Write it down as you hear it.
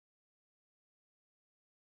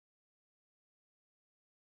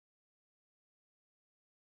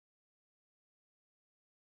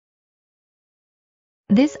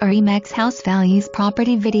This RE/MAX House Values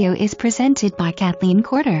property video is presented by Kathleen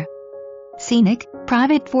Corder. Scenic,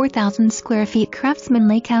 private 4,000 square feet Craftsman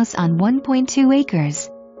Lake House on 1.2 acres.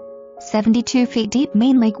 72 feet deep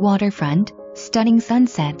main lake waterfront, stunning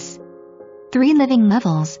sunsets. 3 living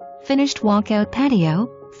levels, finished walkout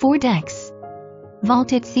patio, 4 decks.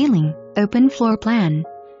 Vaulted ceiling, open floor plan.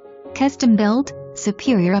 Custom built,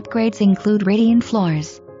 superior upgrades include radiant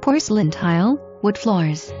floors, porcelain tile, wood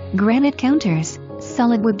floors, granite counters,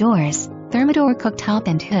 solid wood doors, thermador cooktop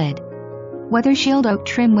and hood. Weather shield oak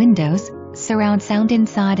trim windows, surround sound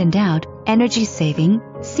inside and out, energy saving,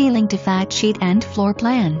 ceiling to fat sheet and floor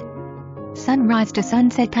plan. Sunrise to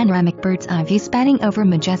sunset panoramic bird's eye view spanning over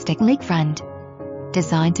majestic lakefront.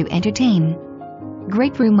 Designed to entertain.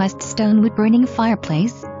 Great room west stone wood burning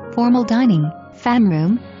fireplace, formal dining, fam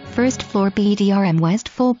room, first floor bedrm west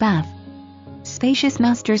full bath. Spacious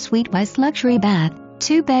master suite west luxury bath,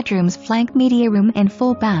 2 bedrooms flank media room and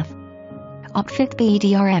full bath. Op 5th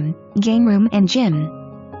bedrm, game room and gym.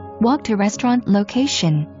 Walk to restaurant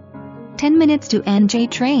location. 10 minutes to NJ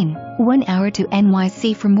train, 1 hour to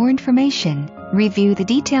NYC. For more information, review the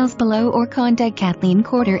details below or contact Kathleen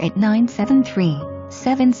Corder at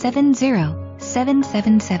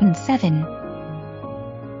 973-770-7777.